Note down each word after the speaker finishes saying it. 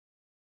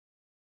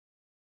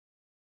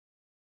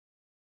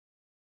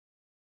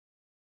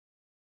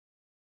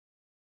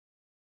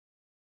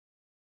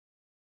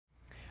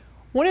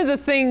One of the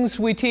things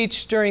we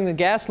teach during the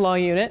gas law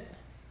unit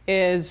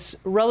is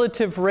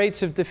relative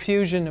rates of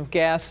diffusion of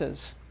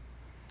gases.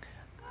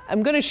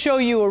 I'm going to show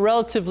you a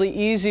relatively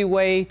easy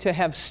way to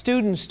have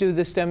students do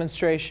this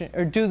demonstration,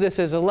 or do this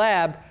as a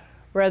lab,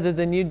 rather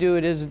than you do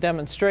it as a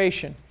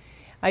demonstration.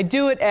 I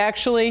do it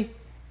actually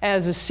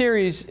as a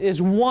series, is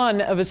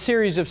one of a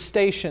series of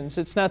stations.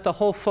 It's not the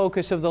whole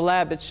focus of the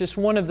lab, it's just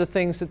one of the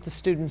things that the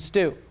students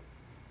do.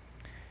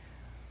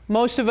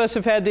 Most of us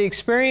have had the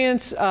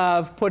experience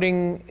of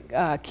putting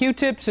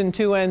Q-tips in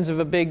two ends of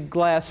a big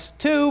glass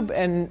tube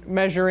and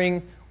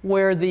measuring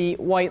where the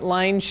white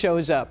line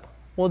shows up.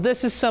 Well,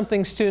 this is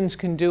something students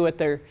can do at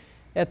the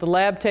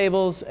lab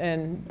tables,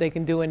 and they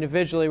can do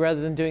individually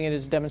rather than doing it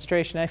as a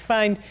demonstration. I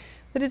find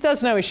that it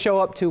doesn't always show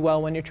up too well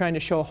when you're trying to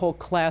show a whole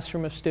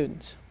classroom of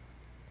students.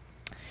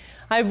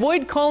 I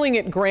avoid calling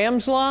it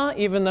Graham's law,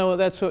 even though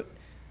that's what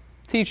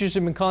teachers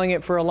have been calling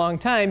it for a long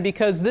time,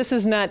 because this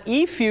is not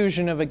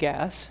effusion of a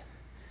gas,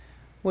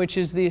 which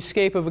is the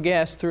escape of a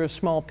gas through a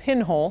small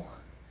pinhole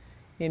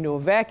into a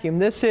vacuum.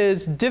 This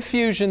is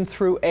diffusion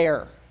through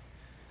air.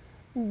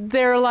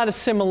 There are a lot of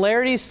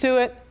similarities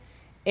to it,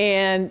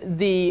 and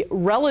the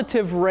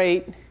relative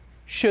rate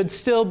should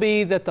still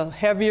be that the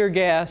heavier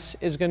gas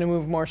is going to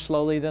move more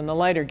slowly than the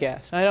lighter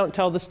gas. I don't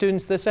tell the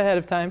students this ahead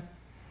of time,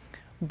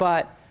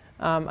 but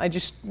I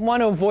just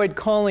want to avoid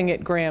calling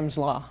it Graham's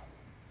law.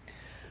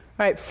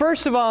 All right,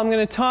 first of all, I'm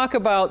going to talk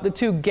about the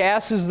two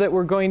gases that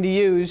we're going to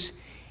use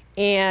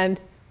and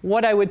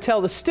what I would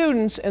tell the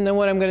students, and then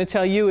what I'm going to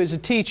tell you as a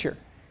teacher.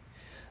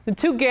 The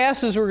two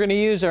gases we're going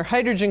to use are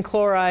hydrogen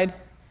chloride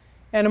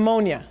and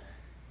ammonia.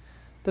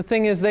 The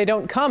thing is, they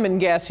don't come in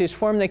gaseous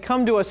form, they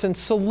come to us in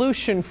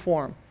solution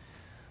form.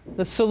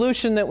 The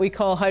solution that we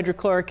call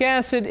hydrochloric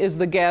acid is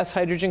the gas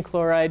hydrogen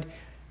chloride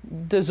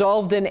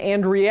dissolved in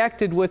and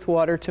reacted with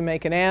water to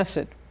make an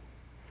acid.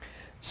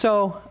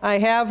 So I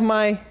have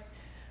my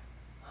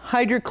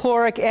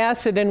hydrochloric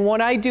acid, and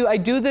what I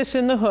do this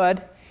in the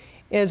hood,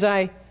 is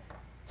I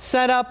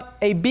set up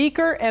a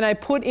beaker and I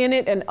put in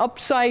it an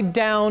upside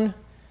down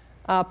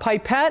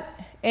pipette,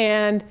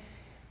 and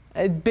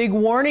a big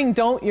warning,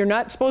 you're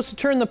not supposed to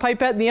turn the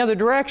pipette in the other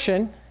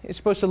direction. You're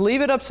supposed to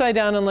leave it upside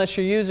down unless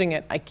you're using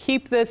it. I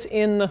keep this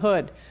in the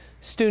hood.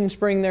 Students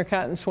bring their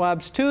cotton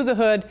swabs to the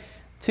hood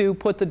to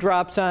put the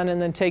drops on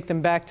and then take them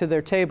back to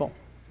their table.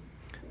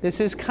 This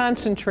is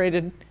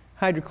concentrated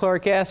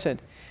hydrochloric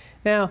acid.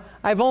 Now,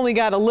 I've only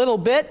got a little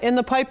bit in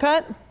the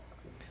pipette.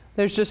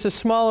 There's just a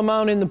small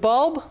amount in the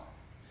bulb,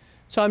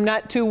 so I'm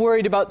not too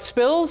worried about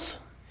spills.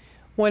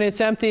 When it's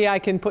empty, I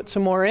can put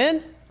some more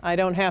in. I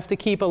don't have to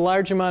keep a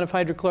large amount of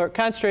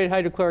concentrated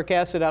hydrochloric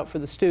acid out for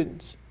the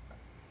students.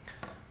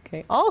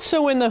 Okay.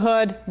 Also in the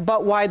hood,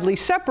 but widely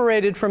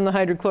separated from the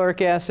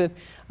hydrochloric acid,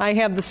 I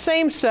have the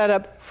same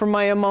setup for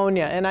my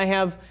ammonia, and I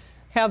have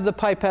the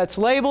pipettes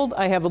labeled.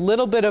 I have a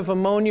little bit of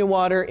ammonia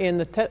water in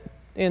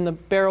the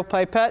barrel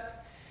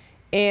pipette,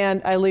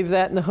 and I leave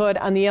that in the hood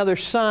on the other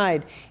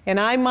side. And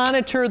I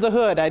monitor the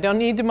hood. I don't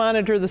need to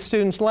monitor the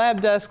students'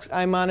 lab desks.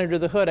 I monitor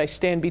the hood. I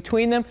stand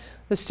between them.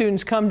 The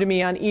students come to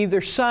me on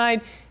either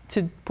side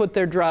to put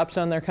their drops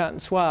on their cotton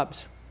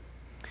swabs.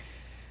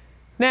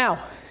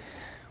 Now,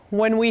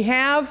 when we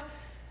have,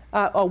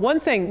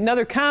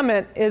 another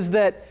comment is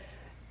that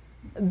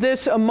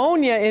this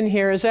ammonia in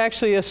here is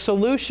actually a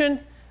solution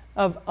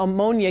of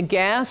ammonia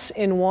gas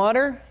in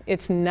water.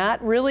 It's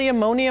not really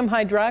ammonium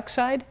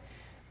hydroxide,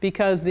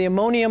 because the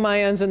ammonium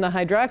ions and the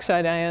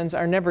hydroxide ions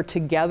are never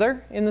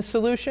together in the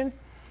solution.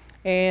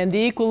 And the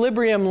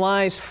equilibrium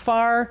lies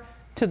far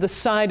to the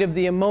side of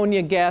the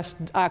ammonia gas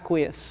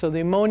aqueous. So the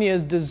ammonia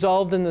is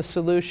dissolved in the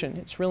solution.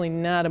 It's really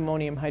not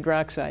ammonium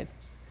hydroxide.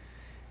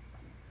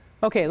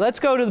 Okay, let's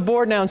go to the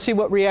board now and see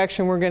what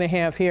reaction we're going to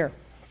have here.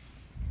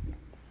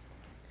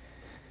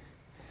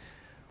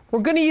 We're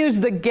going to use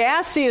the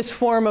gaseous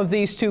form of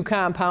these two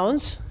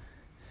compounds.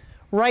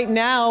 Right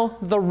now,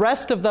 the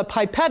rest of the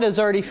pipette is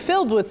already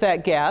filled with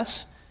that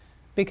gas,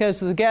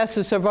 because the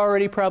gases have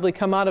already probably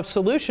come out of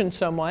solution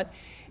somewhat.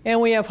 And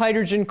we have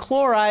hydrogen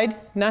chloride,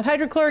 not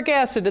hydrochloric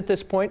acid at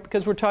this point,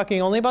 because we're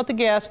talking only about the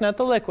gas, not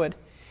the liquid.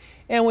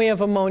 And we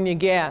have ammonia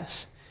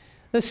gas.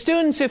 The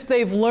students, if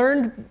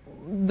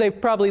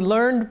they've probably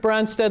learned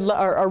Bronsted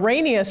or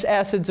Arrhenius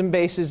acids and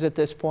bases at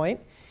this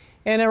point.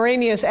 And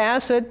Arrhenius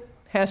acid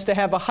has to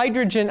have a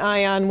hydrogen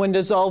ion when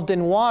dissolved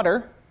in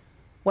water.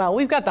 Well,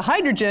 we've got the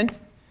hydrogen,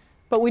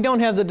 but we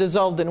don't have the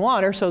dissolved in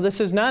water, so this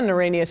is not an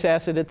Arrhenius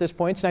acid at this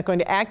point. It's not going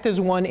to act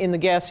as one in the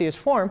gaseous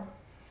form.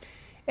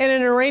 And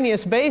an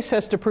Arrhenius base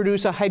has to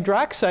produce a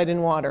hydroxide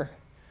in water.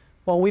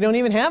 Well, we don't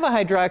even have a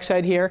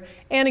hydroxide here,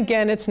 and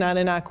again, it's not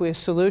an aqueous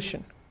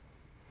solution.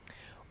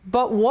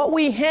 But what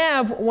we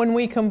have when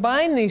we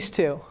combine these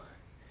two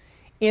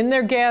in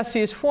their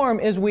gaseous form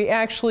is we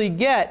actually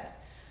get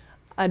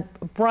a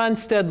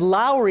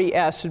Bronsted-Lowry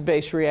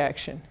acid-base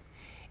reaction.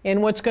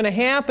 And what's going to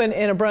happen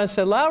in a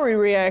Bronsted-Lowry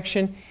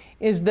reaction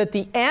is that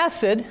the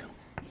acid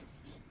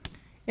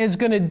is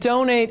going to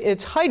donate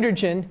its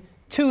hydrogen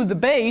to the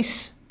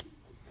base,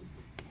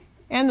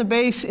 and the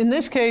base in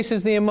this case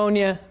is the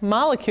ammonia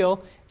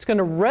molecule. It's going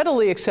to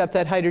readily accept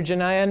that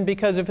hydrogen ion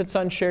because of its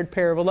unshared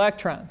pair of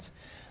electrons.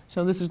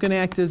 So this is going to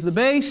act as the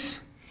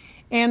base.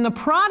 And the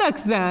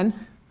product then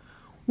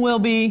will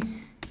be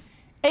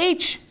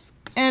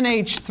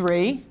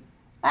HNH3.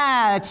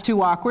 That's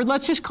too awkward.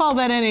 Let's just call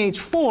that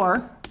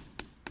NH4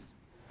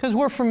 because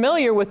we're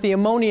familiar with the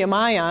ammonium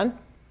ion.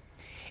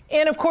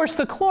 And of course,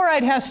 the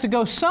chloride has to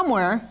go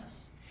somewhere.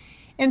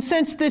 And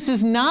since this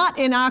is not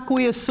an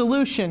aqueous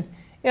solution,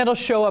 it'll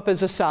show up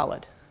as a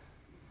solid.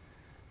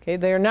 Okay,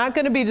 they are not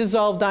going to be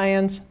dissolved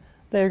ions.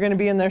 They're going to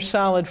be in their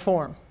solid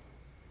form.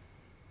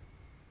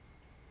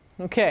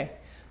 Okay,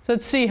 so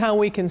let's see how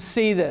we can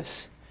see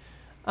this.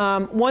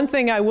 One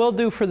thing I will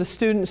do for the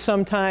students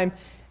sometime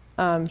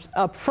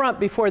up front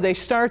before they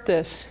start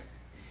this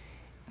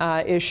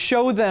is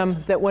show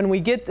them that when we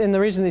get, and the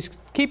reason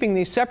keeping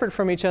these separate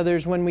from each other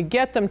is when we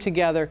get them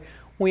together,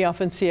 we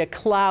often see a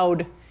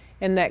cloud,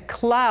 and that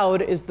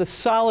cloud is the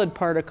solid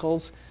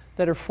particles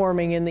that are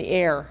forming in the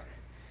air.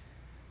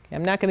 Okay,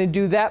 I'm not going to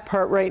do that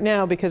part right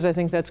now because I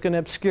think that's going to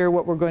obscure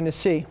what we're going to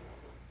see.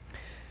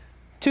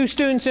 2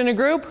 students in a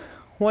group,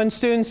 1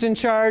 student's in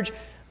charge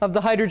of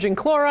the hydrogen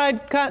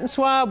chloride cotton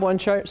swab, 1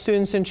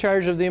 student's in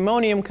charge of the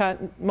ammonia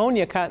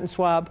cotton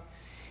swab,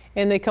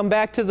 and they come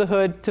back to the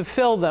hood to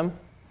fill them,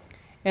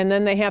 and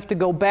then they have to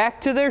go back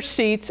to their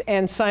seats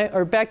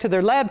or back to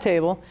their lab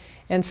table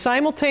and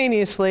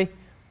simultaneously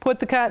put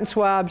the cotton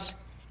swabs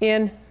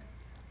in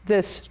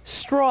this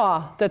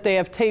straw that they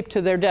have taped to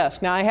their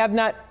desk. Now, I have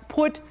not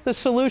put the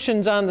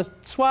solutions on the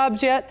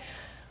swabs yet.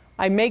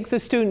 I make the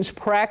students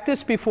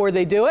practice before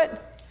they do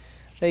it.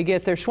 They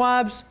get their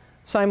swabs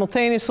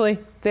simultaneously.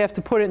 They have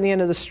to put it in the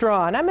end of the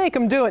straw. And I make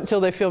them do it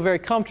until they feel very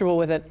comfortable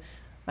with it.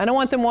 I don't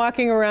want them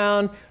walking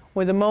around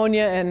with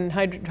ammonia and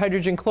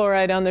hydrogen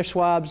chloride on their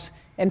swabs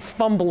and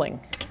fumbling.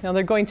 Now,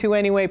 they're going to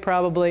anyway,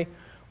 probably.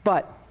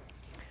 But,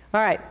 all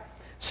right.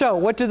 So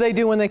what do they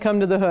do when they come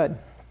to the hood?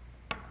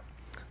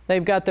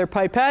 They've got their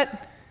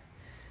pipette,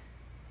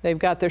 they've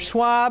got their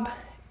swab,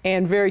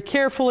 and very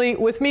carefully,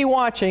 with me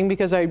watching,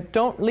 because I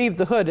don't leave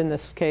the hood in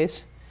this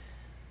case,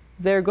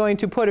 they're going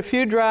to put a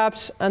few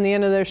drops on the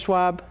end of their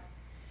swab,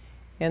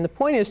 and the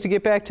point is to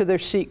get back to their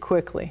seat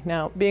quickly.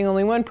 Now, being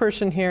only 1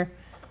 person here,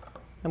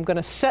 I'm going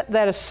to set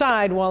that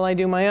aside while I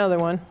do my other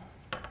one.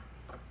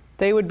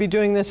 They would be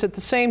doing this at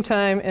the same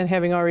time, and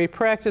having already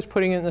practiced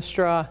putting it in the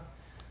straw,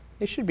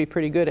 they should be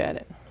pretty good at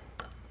it.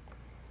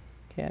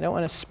 Okay, I don't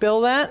want to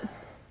spill that.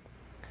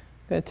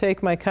 I'm going to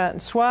take my cotton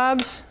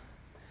swabs,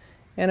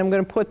 and I'm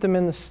going to put them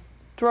in the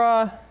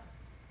straw,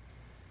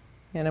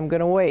 and I'm going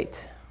to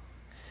wait.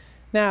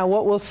 Now,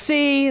 what we'll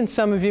see, and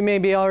some of you may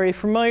be already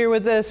familiar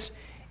with this,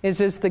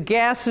 is as the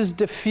gases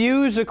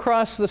diffuse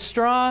across the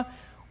straw,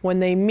 when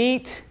they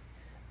meet,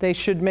 they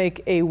should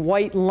make a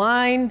white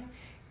line.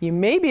 You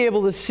may be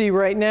able to see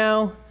right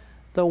now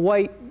the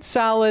white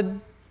solid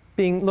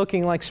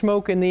looking like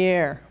smoke in the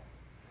air.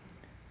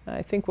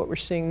 I think what we're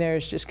seeing there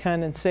is just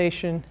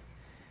condensation,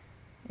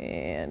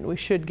 and we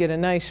should get a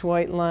nice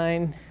white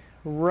line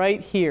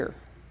right here.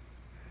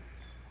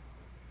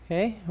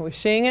 Okay, are we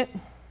seeing it?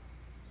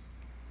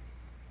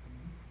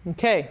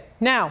 Okay,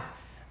 now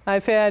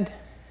I've had,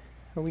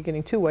 are we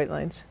getting 2 white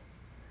lines?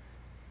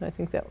 I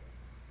think that.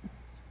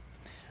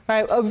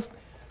 All right,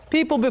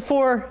 people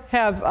before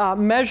have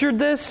measured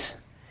this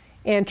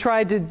and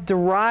tried to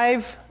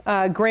derive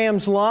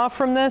Graham's law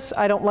from this.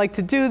 I don't like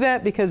to do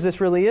that because this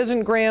really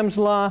isn't Graham's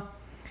law.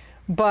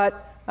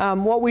 But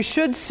what we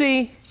should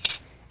see,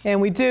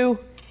 and we do,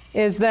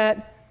 is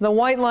that the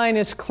white line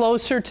is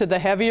closer to the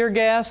heavier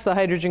gas, the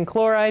hydrogen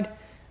chloride,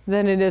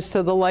 than it is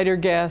to the lighter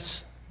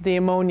gas, the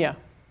ammonia.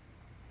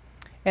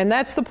 And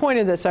that's the point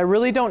of this. I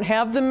really don't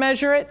have them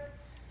measure it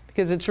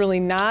because it's really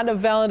not a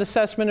valid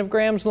assessment of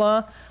Graham's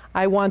law.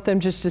 I want them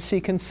just to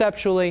see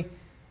conceptually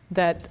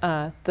that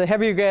the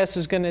heavier gas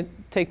is going to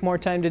take more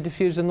time to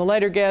diffuse than the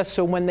lighter gas,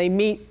 so when they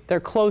meet, they're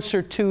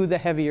closer to the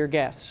heavier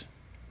gas.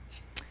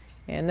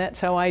 And that's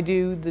how I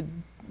do the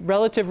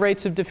relative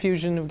rates of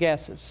diffusion of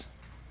gases.